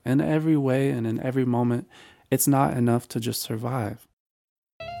In every way and in every moment, it's not enough to just survive.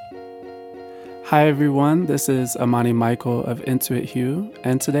 Hi everyone, this is Amani Michael of Intuit Hue,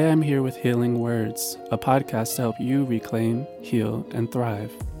 and today I'm here with Healing Words, a podcast to help you reclaim, heal, and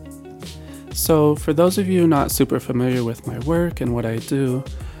thrive. So, for those of you not super familiar with my work and what I do,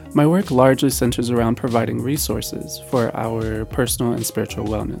 my work largely centers around providing resources for our personal and spiritual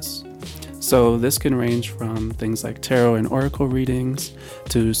wellness. So, this can range from things like tarot and oracle readings,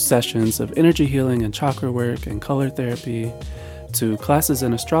 to sessions of energy healing and chakra work and color therapy, to classes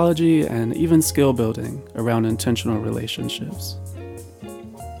in astrology, and even skill building around intentional relationships.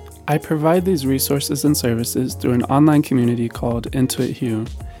 I provide these resources and services through an online community called Intuit Hue,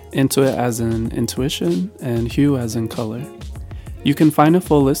 Intuit as in intuition, and Hue as in color. You can find a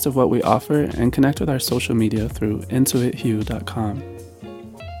full list of what we offer and connect with our social media through intuithue.com.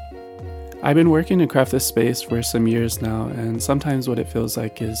 I've been working to craft this space for some years now, and sometimes what it feels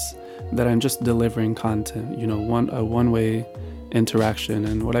like is that I'm just delivering content, a one-way interaction.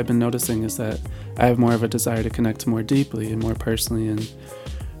 And what I've been noticing is that I have more of a desire to connect more deeply and more personally and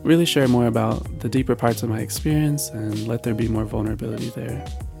really share more about the deeper parts of my experience and let there be more vulnerability there.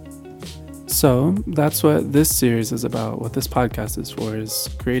 So that's what this series is about, what this podcast is for, is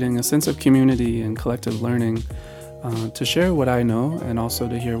creating a sense of community and collective learning to share what I know and also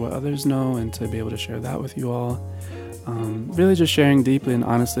to hear what others know and to be able to share that with you all. Really just sharing deeply and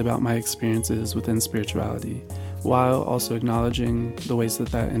honestly about my experiences within spirituality, while also acknowledging the ways that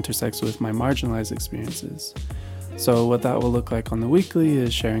that intersects with my marginalized experiences. So what that will look like on the weekly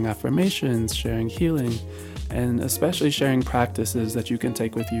is sharing affirmations, sharing healing, and especially sharing practices that you can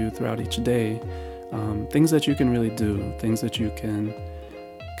take with you throughout each day. Things that you can really do, things that you can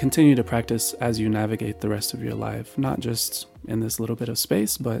continue to practice as you navigate the rest of your life, not just in this little bit of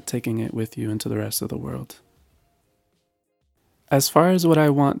space, but taking it with you into the rest of the world. As far as what I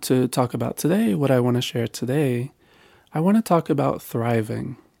want to talk about today, what I want to share today, I want to talk about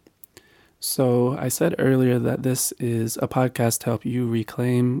thriving. So I said earlier that this is a podcast to help you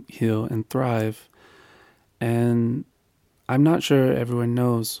reclaim, heal, and thrive. And I'm not sure everyone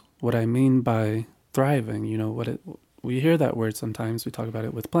knows what I mean by thriving. We hear that word sometimes. We talk about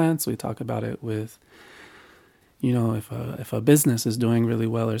it with plants. We talk about it with, if a business is doing really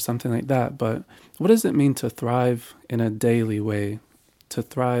well or something like that. But what does it mean to thrive in a daily way? To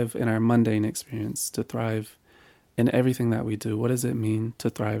thrive in our mundane experience? To thrive in everything that we do? What does it mean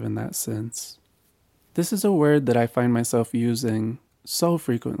to thrive in that sense? This is a word that I find myself using so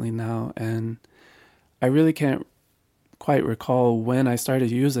frequently now, and I really can't quite recall when I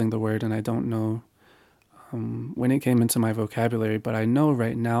started using the word, and I don't know when it came into my vocabulary, but I know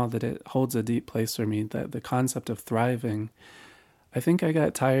right now that it holds a deep place for me, that the concept of thriving, I think I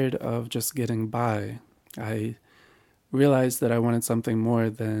got tired of just getting by. I realized that I wanted something more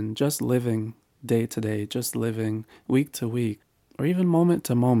than just living day to day, just living week to week, or even moment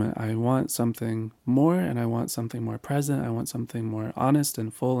to moment. I want something more, and I want something more present. I want something more honest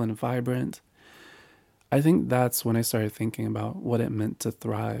and full and vibrant. I think that's when I started thinking about what it meant to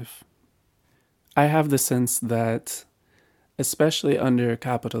thrive. I have the sense that, especially under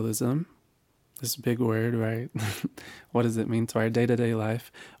capitalism, this big word, right? What does it mean to our day-to-day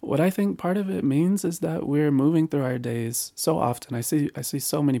life? What I think part of it means is that we're moving through our days so often. I see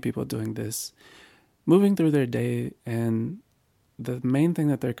so many people doing this, moving through their day, and the main thing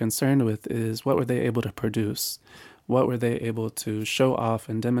that they're concerned with is what were they able to produce? What were they able to show off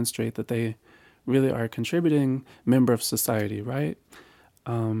and demonstrate that they really are a contributing member of society, right?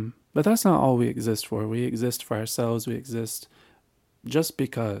 But that's not all we exist for. We exist for ourselves. We exist just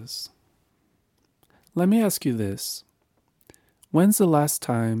because. Let me ask you this. When's the last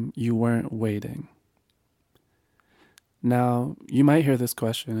time you weren't waiting? Now, you might hear this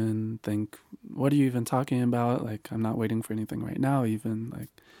question and think, what are you even talking about? Like, I'm not waiting for anything right now, even.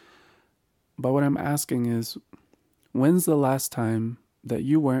 But what I'm asking is, when's the last time that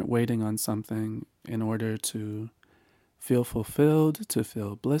you weren't waiting on something in order to feel fulfilled, to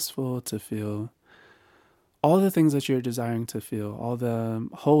feel blissful, to feel all the things that you're desiring to feel, all the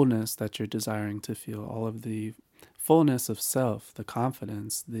wholeness that you're desiring to feel, all of the fullness of self, the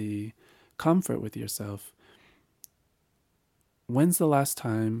confidence, the comfort with yourself? When's the last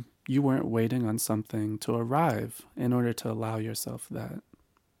time you weren't waiting on something to arrive in order to allow yourself that?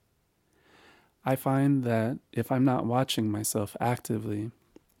 I find that if I'm not watching myself actively,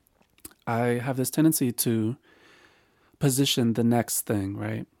 I have this tendency to position the next thing,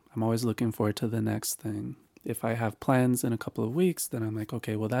 right? I'm always looking forward to the next thing. If I have plans in a couple of weeks, then I'm like,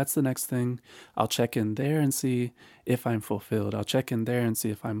 okay, well, that's the next thing. I'll check in there and see if I'm fulfilled. I'll check in there and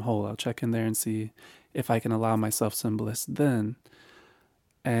see if I'm whole. I'll check in there and see if I can allow myself some bliss then.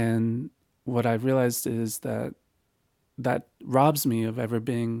 And what I realized is that that robs me of ever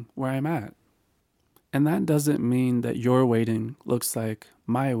being where I'm at. And that doesn't mean that your waiting looks like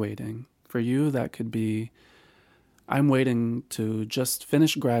my waiting. For you, that could be I'm waiting to just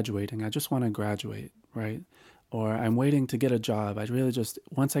finish graduating. I just want to graduate, right? Or I'm waiting to get a job. I really just,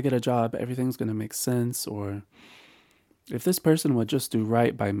 once I get a job, everything's going to make sense. Or if this person would just do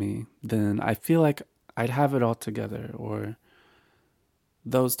right by me, then I feel like I'd have it all together, or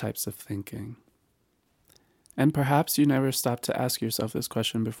those types of thinking. And perhaps you never stopped to ask yourself this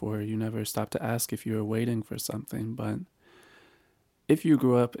question before. You never stopped to ask if you were waiting for something. But if you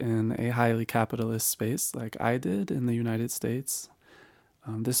grew up in a highly capitalist space like I did in the United States,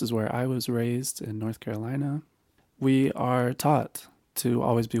 this is where I was raised in North Carolina, we are taught to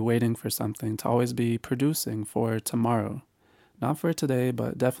always be waiting for something, to always be producing for tomorrow. Not for today,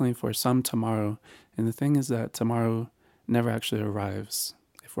 but definitely for some tomorrow. And the thing is that tomorrow never actually arrives.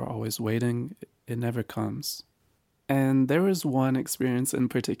 If we're always waiting, it never comes. And there was one experience in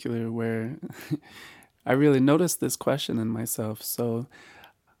particular where I really noticed this question in myself. So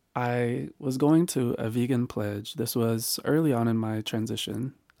I was going to a vegan pledge. This was early on in my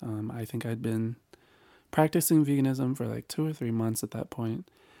transition. I think I'd been practicing veganism for like 2 or 3 months at that point.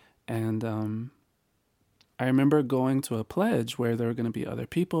 And I remember going to a pledge where there were going to be other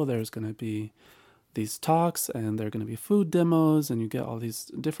people. There was going to be these talks, and there are going to be food demos, and you get all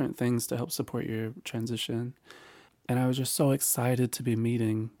these different things to help support your transition. And I was just so excited to be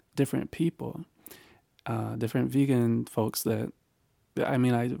meeting different people, different vegan folks that, I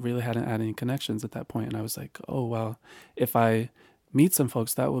mean, I really hadn't had any connections at that point. And I was like, oh, well, if I meet some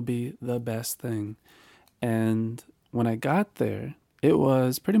folks, that would be the best thing. And when I got there, it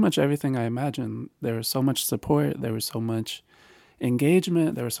was pretty much everything I imagined. There was so much support. There was so much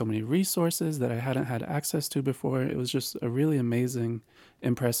engagement. There were so many resources that I hadn't had access to before. It was just a really amazing,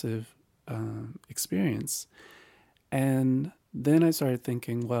 impressive experience. And then I started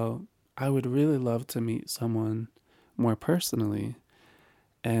thinking, well, I would really love to meet someone more personally.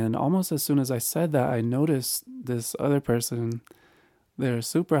 And almost as soon as I said that, I noticed this other person. They're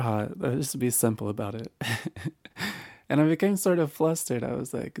super hot. Let's just be simple about it. And I became sort of flustered. I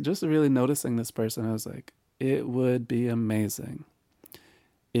was like, just really noticing this person, I was like, it would be amazing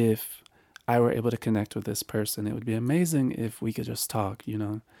if I were able to connect with this person. It would be amazing if we could just talk, you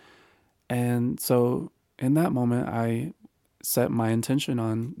know? And so in that moment, I set my intention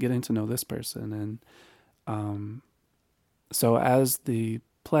on getting to know this person. And so as the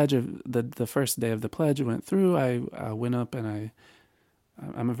pledge of the first day of the pledge went through, I went up and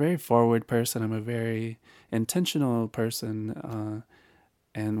I'm a very forward person. I'm a very intentional person.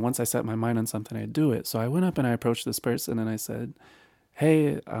 And once I set my mind on something, I do it. So I went up and I approached this person and I said,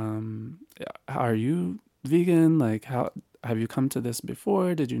 hey, are you vegan? Like, how have you come to this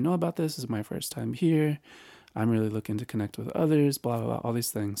before? Did you know about this? This is my first time here. I'm really looking to connect with others, blah, blah, blah, all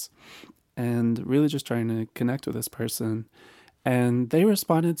these things. And really just trying to connect with this person. And they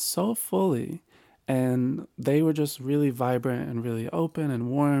responded so fully. And they were just really vibrant and really open and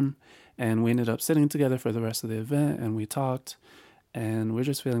warm. And we ended up sitting together for the rest of the event and we talked. And we're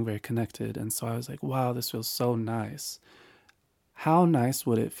just feeling very connected. And so I was like, wow, this feels so nice. How nice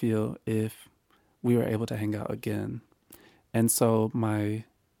would it feel if we were able to hang out again? And so my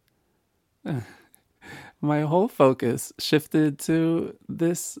whole focus shifted to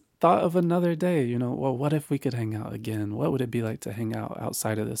this thought of another day. You know, well, what if we could hang out again? What would it be like to hang out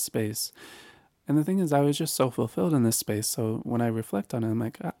outside of this space? And the thing is, I was just so fulfilled in this space. So when I reflect on it, I'm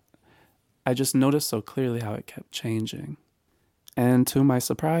like, I just noticed so clearly how it kept changing. And to my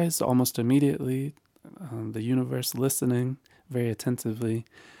surprise, almost immediately, the universe listening very attentively,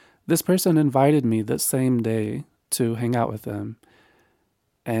 this person invited me that same day to hang out with them.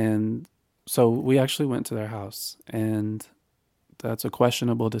 And so we actually went to their house, and that's a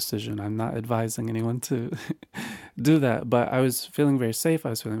questionable decision. I'm not advising anyone to do that, but I was feeling very safe. I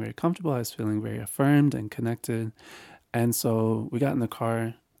was feeling very comfortable. I was feeling very affirmed and connected. And so we got in the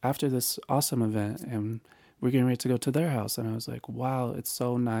car after this awesome event, and we're getting ready to go to their house. And I was like, wow, it's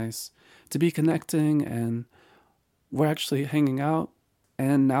so nice to be connecting, and we're actually hanging out.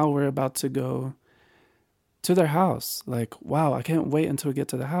 And now we're about to go to their house. Like, wow, I can't wait until we get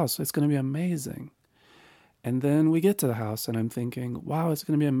to the house. It's going to be amazing. And then we get to the house and I'm thinking, wow, it's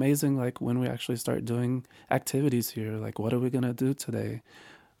going to be amazing. Like when we actually start doing activities here, like what are we going to do today?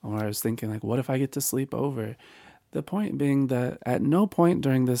 Or I was thinking like, what if I get to sleep over? The point being that at no point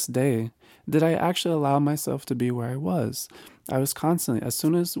during this day did I actually allow myself to be where I was. I was constantly, as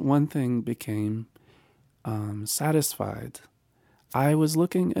soon as one thing became satisfied, I was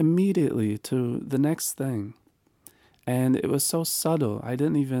looking immediately to the next thing. And it was so subtle. I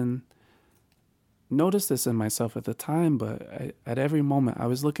didn't even notice this in myself at the time, but at every moment I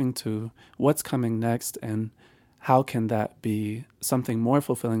was looking to what's coming next and how can that be something more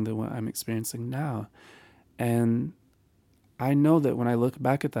fulfilling than what I'm experiencing now. And I know that when I look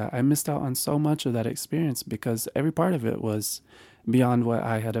back at that, I missed out on so much of that experience because every part of it was beyond what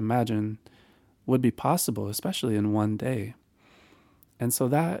I had imagined would be possible, especially in one day. And so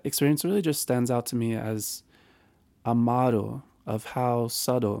that experience really just stands out to me as a model of how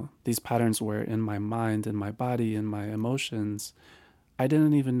subtle these patterns were in my mind, in my body, in my emotions. I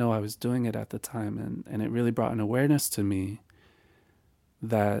didn't even know I was doing it at the time. And it really brought an awareness to me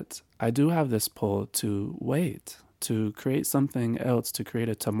that I do have this pull to wait, to create something else, to create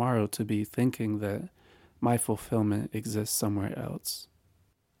a tomorrow, to be thinking that my fulfillment exists somewhere else.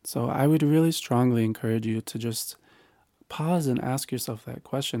 So I would really strongly encourage you to just pause and ask yourself that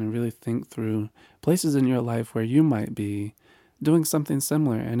question and really think through places in your life where you might be doing something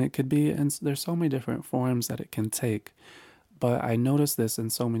similar. And it could be, and there's so many different forms that it can take. But I notice this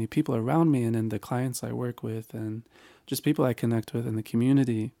in so many people around me and in the clients I work with and just people I connect with in the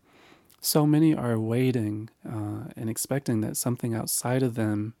community. So many are waiting and expecting that something outside of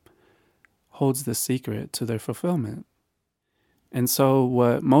them holds the secret to their fulfillment. And so,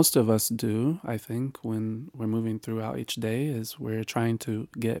 what most of us do, I think, when we're moving throughout each day is we're trying to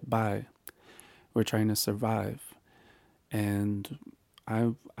get by, we're trying to survive. And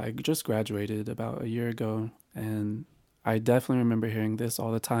I just graduated about a year ago, and I definitely remember hearing this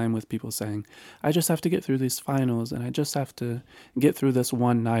all the time with people saying, I just have to get through these finals, and I just have to get through this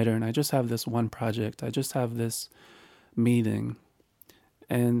one nighter, and I just have this one project, I just have this meeting.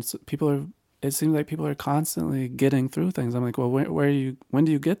 And so it seems like people are constantly getting through things. I'm like, well, when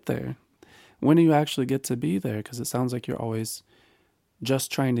do you get there? When do you actually get to be there? Because it sounds like you're always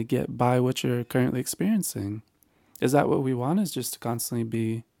just trying to get by what you're currently experiencing. Is that what we want, is just to constantly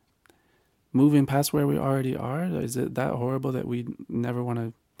be moving past where we already are? Is it that horrible that we never want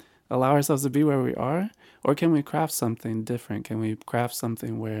to allow ourselves to be where we are? Or can we craft something different? Can we craft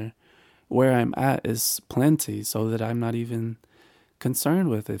something where I'm at is plenty so that I'm not even concerned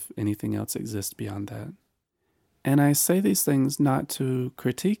with if anything else exists beyond that? And I say these things not to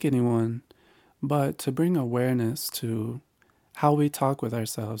critique anyone, but to bring awareness to how we talk with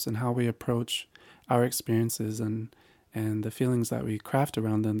ourselves and how we approach our experiences and the feelings that we craft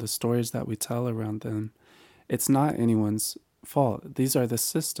around them, the stories that we tell around them. It's not anyone's fault. These are the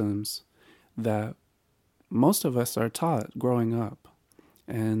systems that most of us are taught growing up.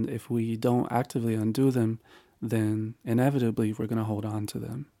 And if we don't actively undo them, then inevitably we're going to hold on to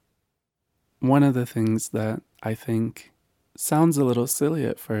them. One of the things that I think sounds a little silly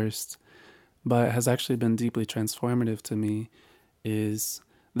at first, but has actually been deeply transformative to me, is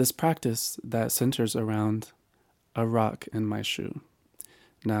this practice that centers around a rock in my shoe.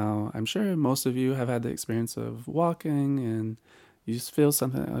 Now, I'm sure most of you have had the experience of walking and you just feel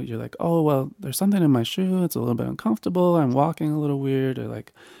something, you're like, oh, well, there's something in my shoe, it's a little bit uncomfortable, I'm walking a little weird, or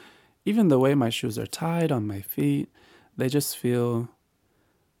like, even the way my shoes are tied on my feet, they don't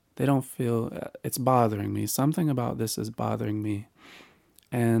feel, it's bothering me. Something about this is bothering me.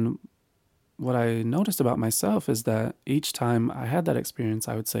 And what I noticed about myself is that each time I had that experience,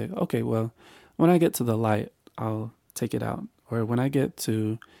 I would say, okay, well, when I get to the light, I'll take it out. Or when I get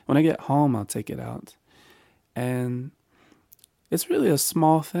home, I'll take it out. And it's really a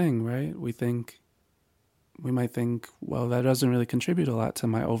small thing, right? We might think, well, that doesn't really contribute a lot to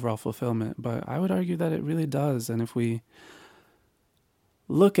my overall fulfillment, but I would argue that it really does. And if we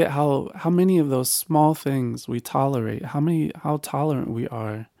look at how many of those small things we tolerate, how tolerant we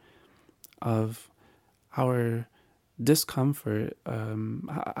are of our discomfort,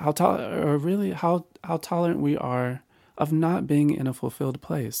 how tolerant we are of not being in a fulfilled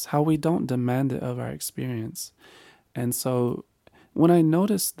place, how we don't demand it of our experience. And so when I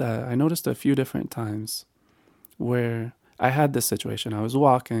noticed a few different times where I had this situation. I was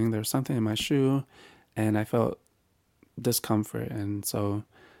walking, there was something in my shoe, and I felt discomfort. And so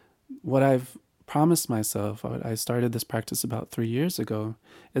what I've promised myself, I started this practice about 3 years ago,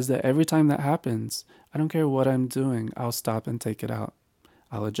 is that every time that happens, I don't care what I'm doing, I'll stop and take it out.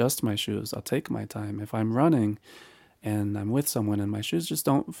 I'll adjust my shoes, I'll take my time. If I'm running and I'm with someone and my shoes just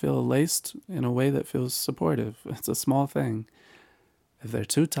don't feel laced in a way that feels supportive, it's a small thing. If they're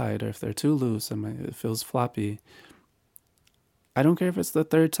too tight or if they're too loose and it feels floppy, I don't care if it's the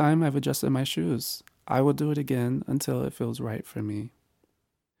third time I've adjusted my shoes. I will do it again until it feels right for me.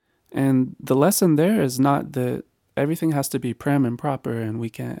 And the lesson there is not that everything has to be prim and proper and we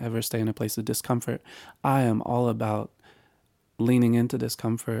can't ever stay in a place of discomfort. I am all about leaning into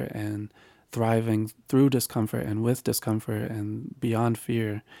discomfort and thriving through discomfort and with discomfort and beyond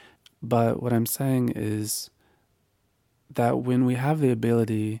fear. But what I'm saying is that when we have the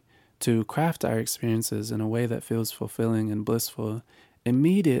ability to craft our experiences in a way that feels fulfilling and blissful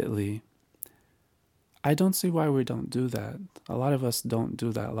immediately, I don't see why we don't do that. A lot of us don't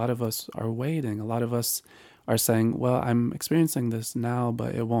do that. A lot of us are waiting. A lot of us are saying, well, I'm experiencing this now,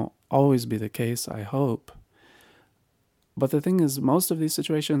 but it won't always be the case, I hope. But the thing is, most of these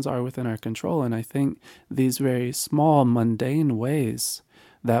situations are within our control. And I think these very small, mundane ways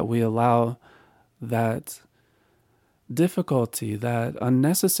that we allow that difficulty, that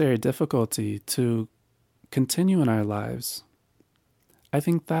unnecessary difficulty to continue in our lives, I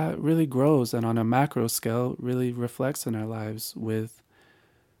think that really grows and on a macro scale really reflects in our lives with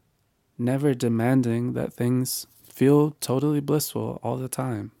never demanding that things feel totally blissful all the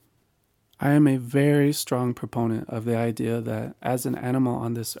time. I am a very strong proponent of the idea that as an animal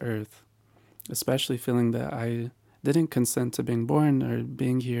on this earth, especially feeling that I didn't consent to being born or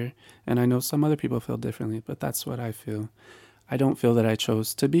being here, and I know some other people feel differently, but that's what I feel. I don't feel that I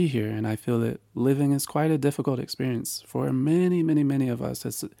chose to be here, and I feel that living is quite a difficult experience for many, many, many of us.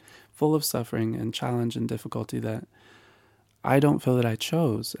 It's full of suffering and challenge and difficulty that I don't feel that I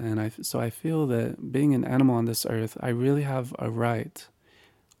chose, and so I feel that being an animal on this earth, I really have a right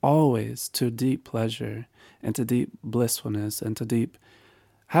always to deep pleasure and to deep blissfulness and to deep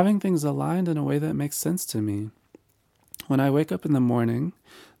having things aligned in a way that makes sense to me. When I wake up in the morning,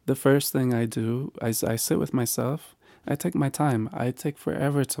 the first thing I do, I sit with myself. I take my time. I take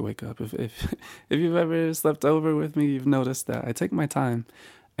forever to wake up. If if you've ever slept over with me, you've noticed that I take my time,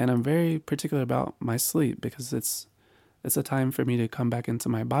 and I'm very particular about my sleep because it's a time for me to come back into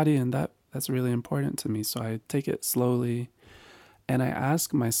my body, and that's really important to me. So I take it slowly, and I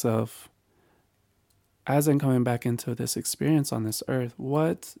ask myself, as I'm coming back into this experience on this earth,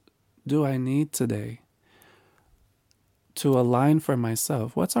 what do I need today to align for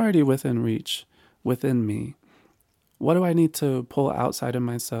myself? What's already within reach, within me? What do I need to pull outside of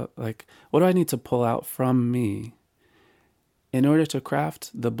myself? Like, what do I need to pull out from me in order to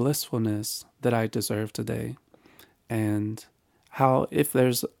craft the blissfulness that I deserve today? And how, if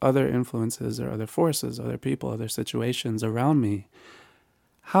there's other influences or other forces, other people, other situations around me,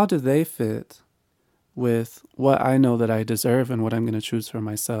 how do they fit with what I know that I deserve and what I'm going to choose for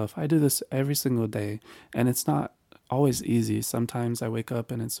myself? I do this every single day, and it's not always easy. Sometimes I wake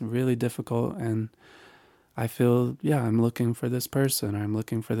up and it's really difficult, and I feel, I'm looking for this person, or I'm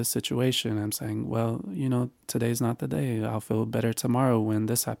looking for this situation. I'm saying, well, today's not the day. I'll feel better tomorrow when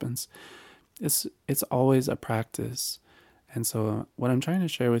this happens. It's always a practice. And so what I'm trying to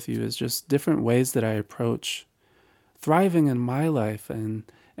share with you is just different ways that I approach thriving in my life and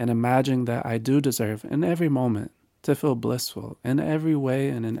imagining that I do deserve in every moment to feel blissful in every way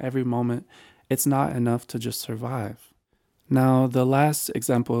and in every moment. It's not enough to just survive. Now, the last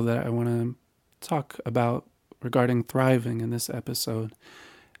example that I want to talk about regarding thriving in this episode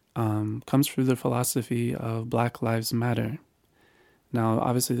comes through the philosophy of Black Lives Matter. Now,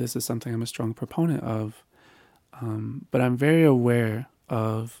 obviously, this is something I'm a strong proponent of, but I'm very aware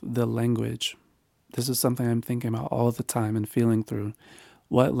of the language. This is something I'm thinking about all the time and feeling through.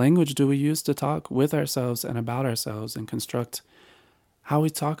 What language do we use to talk with ourselves and about ourselves and construct how we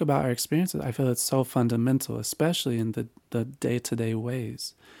talk about our experiences? I feel it's so fundamental, especially in the day-to-day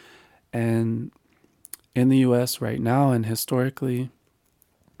ways. And in the U.S. right now and historically,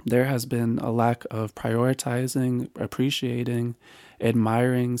 there has been a lack of prioritizing, appreciating,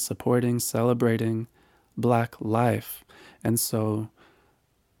 admiring, supporting, celebrating Black life. And so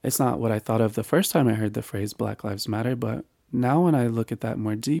it's not what I thought of the first time I heard the phrase Black Lives Matter, but now when I look at that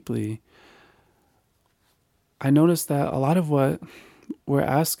more deeply, I notice that a lot of what we're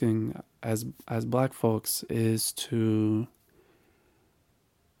asking as Black folks is to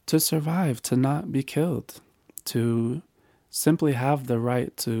survive, to not be killed, to simply have the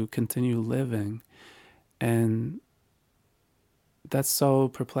right to continue living. And that's so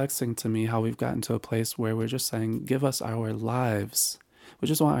perplexing to me, how we've gotten to a place where we're just saying, give us our lives. We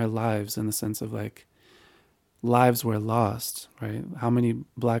just want our lives, in the sense of like, lives were lost, right? How many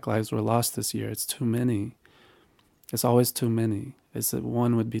Black lives were lost this year? It's too many. It's always too many.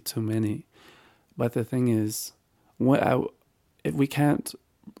 One would be too many. But the thing is, if we can't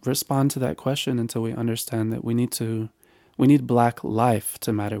respond to that question until we understand that we need Black life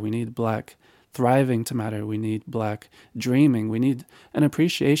to matter. We need Black thriving to matter. We need Black dreaming. We need an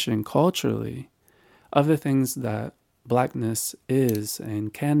appreciation culturally of the things that Blackness is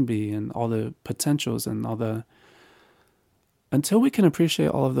and can be, and all the potentials and until we can appreciate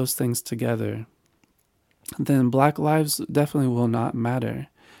all of those things together, then Black lives definitely will not matter.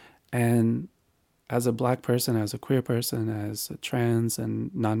 And as a Black person, as a queer person, as a trans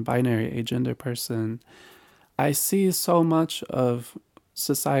and non-binary agender person, I see so much of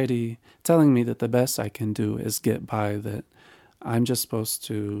society telling me that the best I can do is get by, that I'm just supposed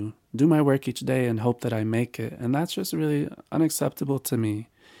to do my work each day and hope that I make it. And that's just really unacceptable to me.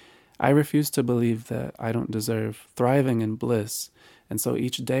 I refuse to believe that I don't deserve thriving and bliss. And so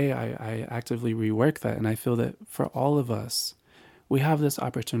each day I actively rework that. And I feel that for all of us, we have this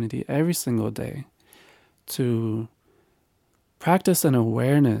opportunity every single day to practice an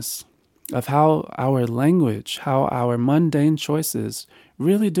awareness of how our language, how our mundane choices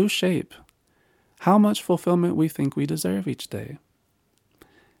really do shape how much fulfillment we think we deserve each day.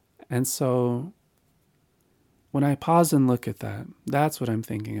 And so when I pause and look at that, that's what I'm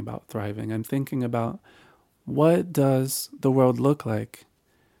thinking about thriving. I'm thinking about, what does the world look like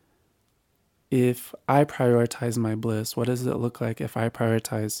if I prioritize my bliss? What does it look like if I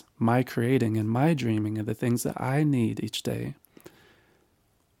prioritize my creating and my dreaming and the things that I need each day?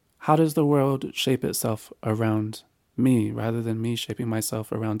 How does the world shape itself around me rather than me shaping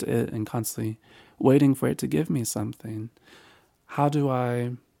myself around it and constantly waiting for it to give me something? How do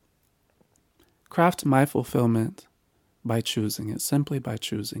I craft my fulfillment by choosing it, simply by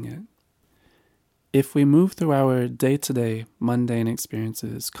choosing it? If we move through our day-to-day mundane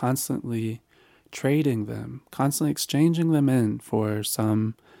experiences, constantly trading them, constantly exchanging them in for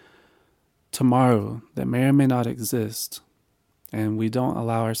some tomorrow that may or may not exist, and we don't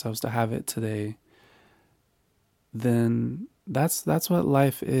allow ourselves to have it today, then that's what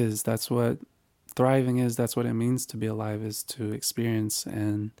life is. That's what thriving is. That's what it means to be alive, is to experience.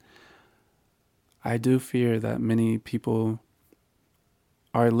 And I do fear that many people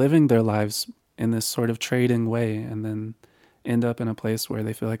are living their lives in this sort of trading way and then end up in a place where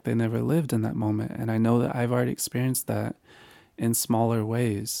they feel like they never lived in that moment. And I know that I've already experienced that in smaller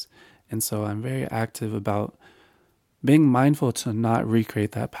ways. And so I'm very active about being mindful to not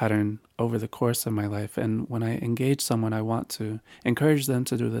recreate that pattern over the course of my life. And when I engage someone, I want to encourage them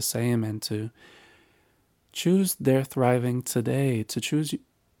to do the same and to choose their thriving today, to choose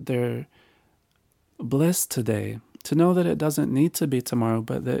their bliss today, to know that it doesn't need to be tomorrow,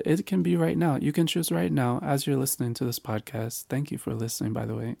 but that it can be right now. You can choose right now as you're listening to this podcast. Thank you for listening, by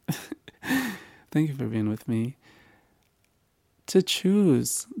the way. Thank you for being with me. To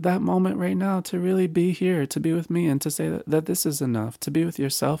choose that moment right now, to really be here, to be with me, and to say that this is enough. To be with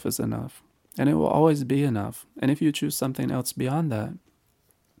yourself is enough, and it will always be enough. And if you choose something else beyond that,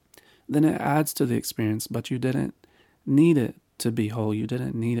 then it adds to the experience, but you didn't need it to be whole. You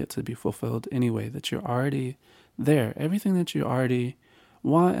didn't need it to be fulfilled anyway, that you're already there. Everything that you already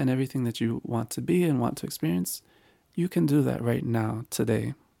want and everything that you want to be and want to experience, you can do that right now,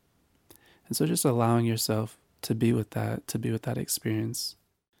 today. And so just allowing yourself to be with that experience.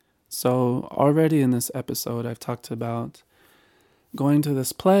 So already in this episode, I've talked about going to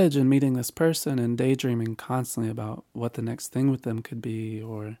this pledge and meeting this person and daydreaming constantly about what the next thing with them could be,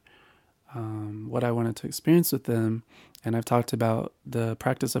 or what I wanted to experience with them. And I've talked about the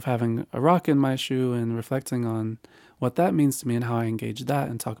practice of having a rock in my shoe and reflecting on what that means to me and how I engage that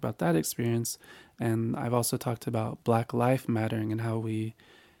and talk about that experience. And I've also talked about Black life mattering and how we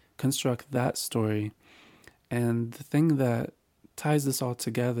construct that story. And the thing that ties this all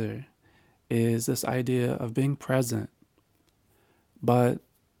together is this idea of being present. But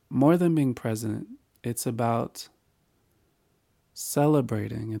more than being present, it's about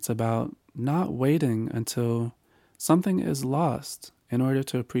celebrating. It's about not waiting until something is lost in order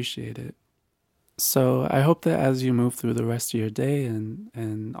to appreciate it. So I hope that as you move through the rest of your day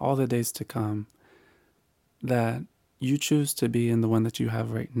and all the days to come, that you choose to be in the one that you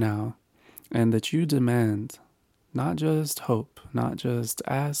have right now, and that you demand not just hope, not just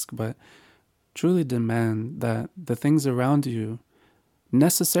ask, but truly demand that the things around you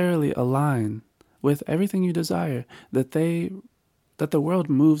necessarily align with everything you desire, that the world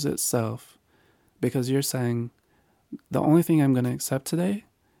moves itself, because you're saying, the only thing I'm going to accept today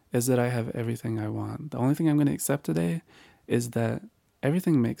is that I have everything I want. The only thing I'm going to accept today is that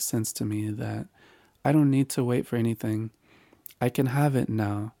everything makes sense to me, that I don't need to wait for anything. I can have it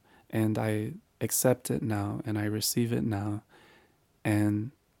now, and I accept it now, and I receive it now,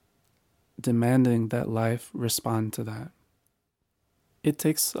 and demanding that life respond to that. It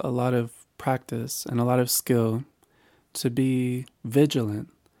takes a lot of practice and a lot of skill to be vigilant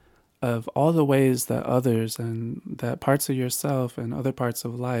of all the ways that others and that parts of yourself and other parts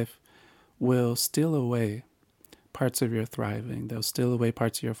of life will steal away parts of your thriving. They'll steal away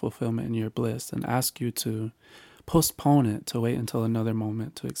parts of your fulfillment and your bliss and ask you to postpone it, to wait until another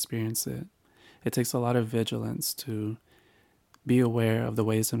moment to experience it. It takes a lot of vigilance to be aware of the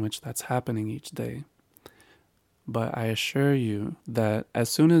ways in which that's happening each day. But I assure you that as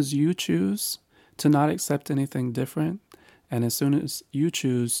soon as you choose to not accept anything different, and as soon as you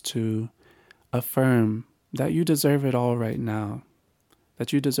choose to affirm that you deserve it all right now,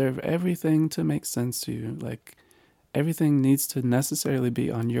 that you deserve everything to make sense to you, like everything needs to necessarily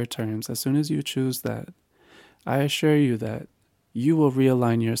be on your terms. As soon as you choose that, I assure you that you will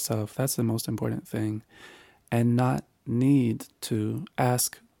realign yourself. That's the most important thing. And not need to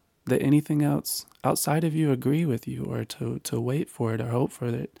ask that anything else outside of you agree with you, or to wait for it or hope for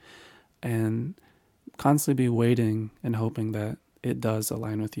it, and constantly be waiting and hoping that it does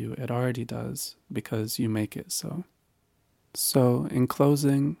align with you. It already does, because you make it so. So in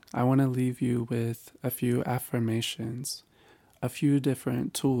closing, I want to leave you with a few affirmations, a few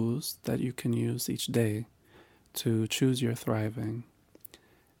different tools that you can use each day to choose your thriving.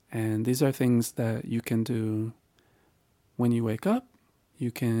 And these are things that you can do when you wake up.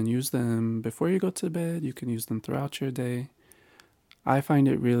 You can use them before you go to bed. You can use them throughout your day. I find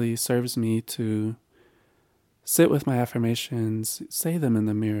it really serves me to sit with my affirmations, say them in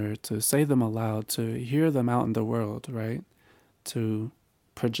the mirror, to say them aloud, to hear them out in the world, right? To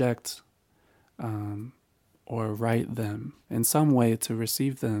project or write them in some way, to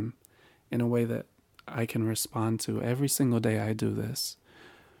receive them in a way that I can respond to. Every single day I do this.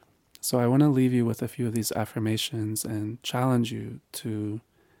 So I want to leave you with a few of these affirmations and challenge you to,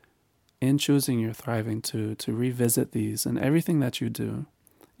 in choosing your thriving, to revisit these in everything that you do.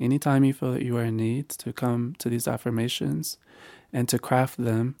 Anytime you feel that you are in need, to come to these affirmations and to craft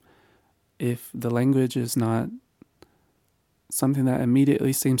them. If the language is not something that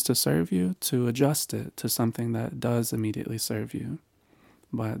immediately seems to serve you, to adjust it to something that does immediately serve you.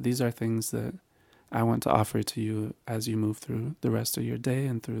 But these are things that I want to offer to you as you move through the rest of your day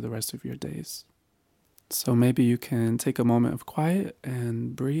and through the rest of your days. So maybe you can take a moment of quiet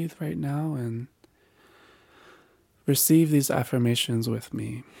and breathe right now and receive these affirmations with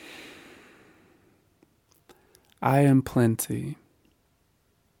me. I am plenty.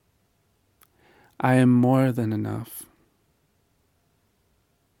 I am more than enough.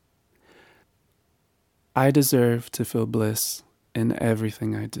 I deserve to feel bliss in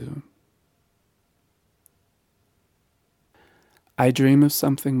everything I do. I dream of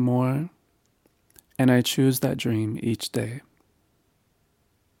something more, and I choose that dream each day.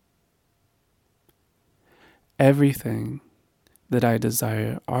 Everything that I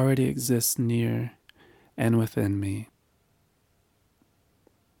desire already exists near and within me.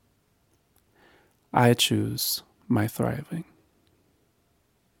 I choose my thriving.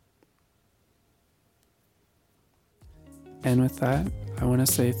 And with that, I want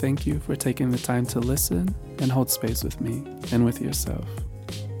to say thank you for taking the time to listen and hold space with me and with yourself.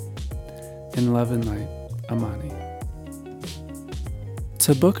 In love and light, Amani.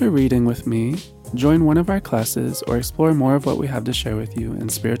 To book a reading with me, join one of our classes, or explore more of what we have to share with you in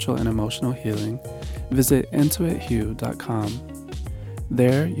spiritual and emotional healing, visit intuithue.com.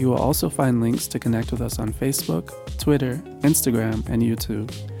 There, you will also find links to connect with us on Facebook, Twitter, Instagram, and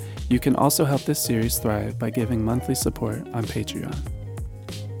YouTube. You can also help this series thrive by giving monthly support on Patreon.